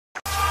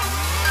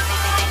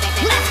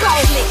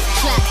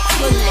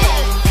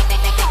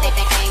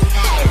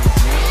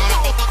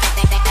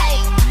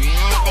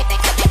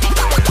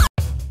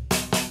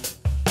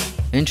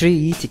Entry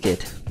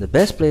e-ticket, the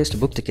best place to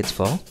book tickets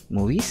for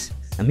movies,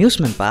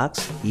 amusement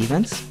parks,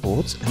 events,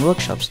 sports and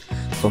workshops.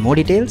 For more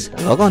details,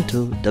 log on to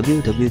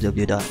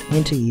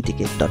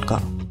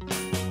www.entryeticket.com.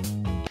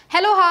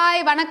 Hello, hi,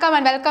 vanakkam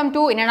and welcome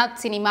to Indha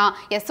Cinema.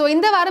 Yes, so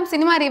இந்த வாரம்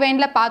cinema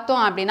ரிவைண்ட்ல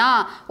பார்த்தோம் அப்படினா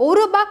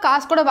 ₹1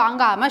 காசு கூட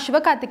வாங்காம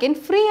சிவகார்த்திகேயன்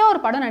ஃப்ரீயா ஒரு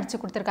படம் நடிச்சு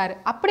கொடுத்திருக்காரு.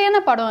 அப்படியான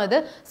படம் அது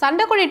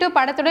சண்டைக்குழி 2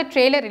 படத்தோட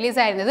ட்ரெய்லர் ரிலீஸ்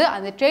ஆயிருந்தது.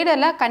 அந்த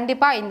ட்ரெய்லர்ல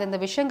கண்டிப்பா இந்த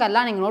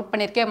விஷயங்கள்லாம் நீங்க நோட்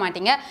பண்ணிருக்கவே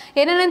மாட்டீங்க.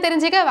 என்னன்னு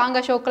தெரிஞ்சுக்க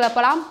வாங்க ஷோக்குள்ள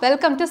போலாம்.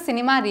 Welcome to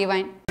cinema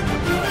rewind.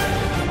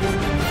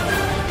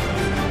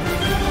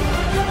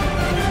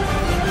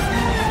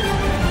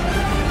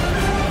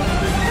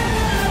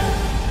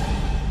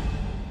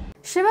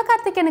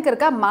 சிவகார்த்திகேயனுக்கு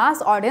இருக்க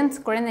மாஸ் ஆடியன்ஸ்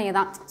குழந்தைங்க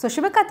தான். ஸோ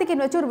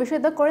சிவகார்த்திகேயன் வச்சு ஒரு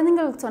விஷயத்த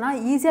குழந்தைங்களுக்கு சொன்னால்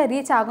ஈஸியாக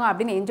ரீச் ஆகும்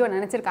அப்படின்னு என்ஜாய்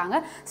நினச்சிருக்காங்க.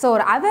 ஸோ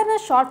ஒரு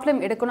அவேர்னஸ் ஷார்ட்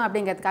ஃபிலிம் எடுக்கணும்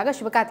அப்படிங்கிறதுக்காக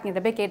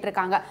சிவகார்த்திகேயன் போய்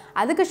கேட்டிருக்காங்க.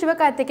 அதுக்கு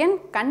சிவகார்த்திகேயன்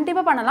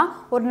கண்டிப்பாக பண்ணலாம்.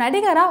 ஒரு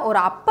நடிகராக ஒரு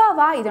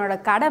அப்பாவா இதனோட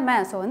கடமை.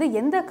 ஸோ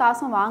எந்த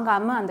காசும்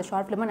வாங்காமல் அந்த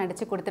ஷார்ட் ஃபிலிமை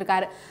நடிச்சு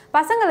கொடுத்துருக்காரு.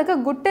 பசங்களுக்கு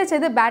குட் டச்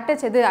எது பேட்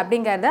டச் எது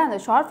அப்படிங்கிறத அந்த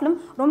ஷார்ட் ஃபிலிம்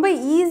ரொம்ப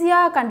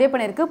ஈஸியாக கன்வே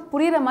பண்ணியிருக்கு.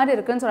 புரிகிற மாதிரி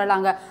இருக்குன்னு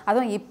சொல்லலாங்க.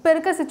 அதுவும் இப்போ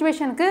இருக்க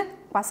சிச்சுவேஷனுக்கு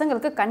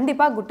பசங்களுக்கு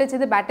கண்டிப்பாக குட் டச்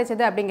எது பேட் டச்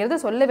எது அப்படிங்கிறது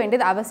சொல்ல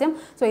வேண்டியது அவசியம்.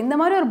 ஸோ இந்த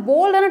மாதிரி ஒரு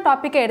போல்டான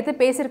டாப்பிக்கை எடுத்து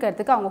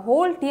பேசியிருக்கிறதுக்கு அவங்க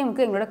ஹோல்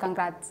டீமுக்கு எங்களோட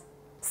கங்க்ராட்ஸ்.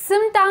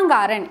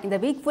 சிம்தாங்காரன் இந்த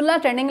வீக் ஃபுல்லாக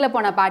ட்ரெண்டிங்கில்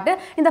போன பாட்டு.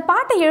 இந்த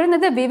பாட்டை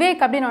எழுந்தது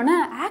விவேக் அப்படின்னு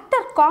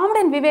ஆக்டர்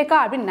காமெடியன் விவேக்கா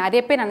அப்படின்னு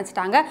நிறைய பேர்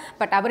நினச்சிட்டாங்க.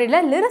 பட் அவர் இல்லை,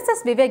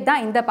 லிரிசிஸ்ட் விவேக்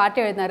தான் இந்த பாட்டை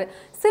எழுதினார்.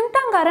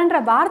 சிம்தாங்காரன்ற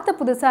வார்த்தை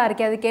புதுசாக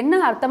இருக்குது, அதுக்கு என்ன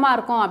அர்த்தமாக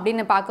இருக்கும்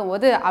அப்படின்னு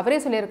பார்க்கும்போது அவரே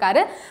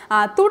சொல்லியிருக்காரு,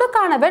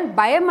 துடுக்கானவன்,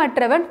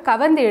 பயமற்றவன்,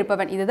 கவர்ந்து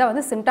இழுப்பவன்.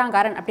 இதுதான்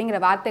சிம்தாங்காரன் அப்படிங்கிற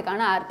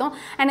வார்த்தைக்கான அர்த்தம்.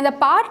 அண்ட் இந்த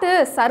பாட்டு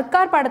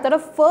சர்க்கார் படத்தோட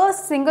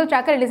ஃபர்ஸ்ட் சிங்கிள்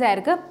ட்ராக்காக ரிலீஸ்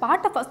ஆயிருக்கு.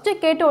 பாட்டை ஃபஸ்ட்டு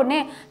கேட்ட உடனே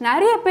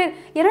நிறைய பேர்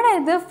என்னடா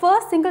இது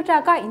ஃபர்ஸ்ட் சிங்கிள்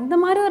ட்ராக்காக இந்த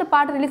மாதிரி ஒரு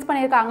பாட்டு ரிலீஸ்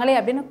பண்ணியிருக்காங்களே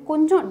அப்படின்னு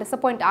கொஞ்சம்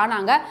டிசப்பாயிண்ட்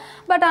ஆனாங்க.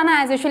 பட் ஆனால்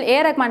ஆஸ் யூஷுவல்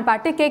ரஹ்மான்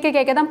பாட்டு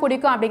கேட்க தான்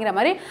பிடிக்கும் அப்படிங்கிற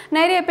மாதிரி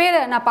நிறைய பேர்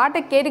நான் பாட்டை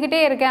கேட்டுக்கிட்டே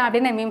இருக்கேன்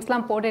அப்படின்னு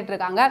மீம்ஸ்லாம் போட்டுட்டு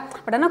இருக்காங்க.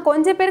 பட் ஆனால்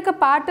கொஞ்சம் பேருக்கு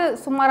பாட்டு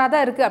சுமாராக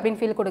தான் இருக்குது அப்படின்னு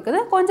ஃபீல் கொடுக்குது.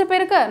 கொஞ்சம்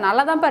பேருக்கு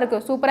நல்லா தான்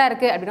இருக்குது, சூப்பராக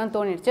இருக்குது அப்படின்னு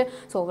தோணிடுச்சு.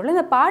 ஸோ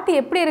இந்த பாட்டு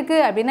எப்படி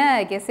இருக்குது அப்படின்னு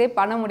கெஸ்ஸே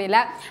பண்ண முடியல.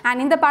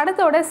 அண்ட் இந்த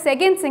படத்தோட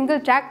செகண்ட் சிங்கிள்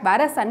ட்ராக் வர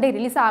சண்டே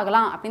ரிலீஸ்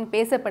ஆகலாம் அப்படின்னு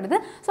பேசப்படுது.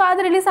 ஸோ அது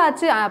ரிலீஸ்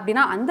ஆச்சு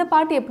அப்படின்னா அந்த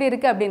பாட்டு எப்படி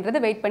இருக்குது அப்படின்றத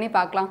வெயிட் பண்ணி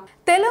பார்க்கலாம்.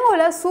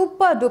 தெலுங்குல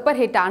சூப்பர் டூப்பர்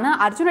ஹிட்டான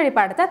அர்ஜுனடி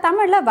படத்தை தமிழில்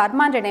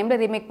வர்மான்ற நேமில்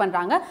ரீமேக்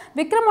பண்ணுறாங்க.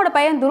 விக்ரமோட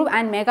பையன் துருவ்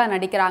அண்ட் மேகா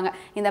நடிக்கிறாங்க.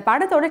 இந்த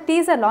படத்தோட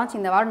டீசர் லான்ச்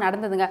இந்த வாரம்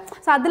நடந்ததுங்க.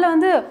 ஸோ அதில்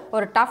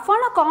ஒரு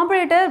டஃப்பான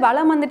காம்படிட்டர்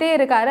வளம் வந்துட்டே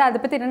இருக்காரு. அதை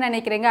பற்றி என்ன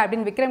நினைக்கிறீங்க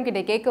அப்படின்னு விக்ரம்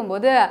கிட்டே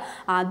கேட்கும்போது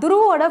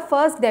துருவோட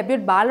ஃபர்ஸ்ட்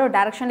டெபியூட் பாலோ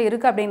டைரக்ஷனில்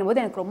இருக்குது அப்படிங்கும்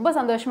போது எனக்கு ரொம்ப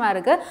சந்தோஷமாக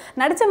இருக்குது.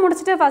 நடிச்சு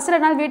முடிச்சுட்டு ஃபர்ஸ்ட்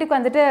 2 நாள் வீட்டுக்கு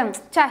வந்துட்டு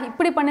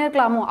இப்படி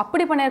பண்ணியிருக்கலாமோ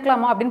அப்படி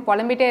பண்ணியிருக்கலாமோ அப்படின்னு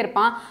புலம்பிட்டே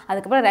இருப்பான்.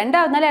 அதுக்கப்புறம்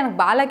 2வது நாள் எனக்கு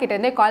பாலா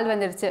கிட்டேருந்தே கால்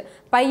வந்துடுச்சு,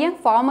 பையன்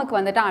ஃபார்முக்கு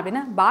வந்துட்டான்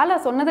அப்படின்னு. பாலா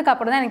சொன்னதுக்கு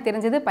அப்புறம் தான் எனக்கு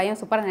தெரிஞ்சது பையன்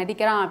சூப்பராக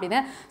நடிக்கிறான் அப்படின்னு.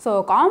 ஸோ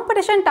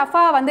காம்படிஷன்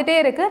டஃபாக வந்துட்டே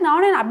இருக்குது,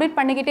 நானும் அப்டேட்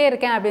பண்ணிக்கிட்டே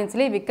இருக்கேன் அப்படின்னு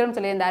சொல்லி விக்ரம்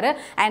சொல்லியிருந்தாரு.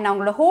 அண்ட்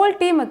அவங்களோட ஹோல்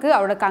டீமுக்கு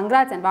அவரோட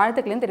கங்க்ராட்ஸ் அண்ட்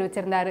வாழ்த்துக்களையும்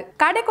தெரிவிச்சிருந்தாரு.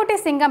 கடைக்குட்டி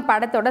சிங்கம்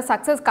படத்தோட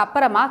சக்ஸஸ்க்கு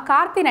அப்புறமா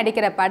கார்த்தி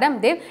நடிக்கிற படம்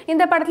தேவ்.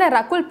 இந்த படத்தில்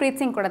ரகுல் பிரீத்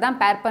சிங் கூட தான்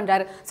பேர்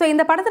பண்ணுறாரு. ஸோ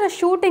இந்த படத்தோட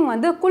ஷூட்டிங்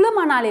குல்லு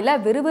மணாலியில்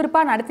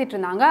விறுவிறுப்பாக நடத்திட்டு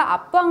இருந்தாங்க.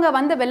 அப்போ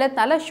அங்கே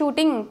வெள்ளத்தால்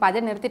ஷூட்டிங்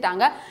பாதி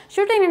நிறுத்திட்டாங்க.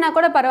 ஷூட்டிங் என்ன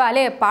கூட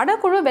பரவாயில்ல,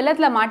 படக்குழு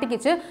வெள்ளத்தில்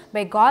மாட்டிக்கிச்சு,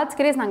 பை காட்ஸ்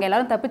கிரேஸ் நாங்கள்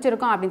எல்லாரும்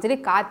தப்பிச்சிருக்கோம் அப்படின்னு சொல்லி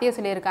கார்த்தியே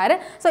சொல்லியிருக்காரு.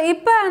 ஸோ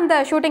இப்போ அந்த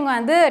ஷூட்டிங்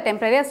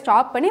டெம்பரரியாக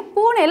ஸ்டாப் பண்ணி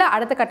பூனேல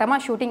அடுத்த கட்டமாக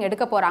ஷூட்டிங்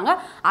எடுக்க போகிறாங்க.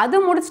 அது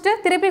முடிச்சுட்டு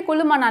திருப்பி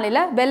குல்லு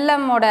மணாலியில்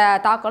வெள்ளமோட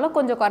தாக்கம்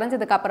கொஞ்சம்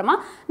குறைஞ்சதுக்கு அப்புறமா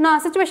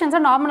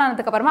சிச்சுவேஷன்ஸாக நார்மல்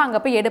ஆனதுக்கு அப்புறமா அங்கே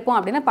போய் எடுப்போம்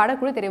அப்படின்னு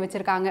படக்குழு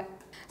தெரிவிச்சிருக்காங்க.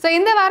 ஸோ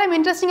இந்த வாரம்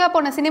இன்ட்ரெஸ்டிங்காக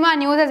போன சினிமா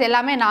நியூஸஸ்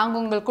எல்லாமே நாங்கள்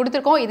உங்களுக்கு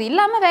கொடுத்துருக்கோம். இது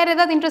இல்லாமல் வேறு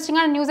ஏதாவது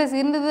இன்ட்ரெஸ்டிங்கான நியூஸஸ்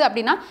இருந்தது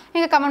அப்படின்னா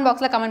எங்கள் கமெண்ட்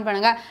பாக்ஸில் கமெண்ட்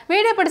பண்ணுங்கள்.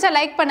 வீடியோ பிடிச்சா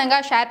லைக்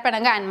பண்ணுங்கள், ஷேர்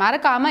பண்ணுங்கள் அண்ட்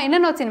மறக்காமல்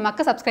இன்னொரு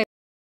சினிமாக்கு சப்ஸ்கிரைப்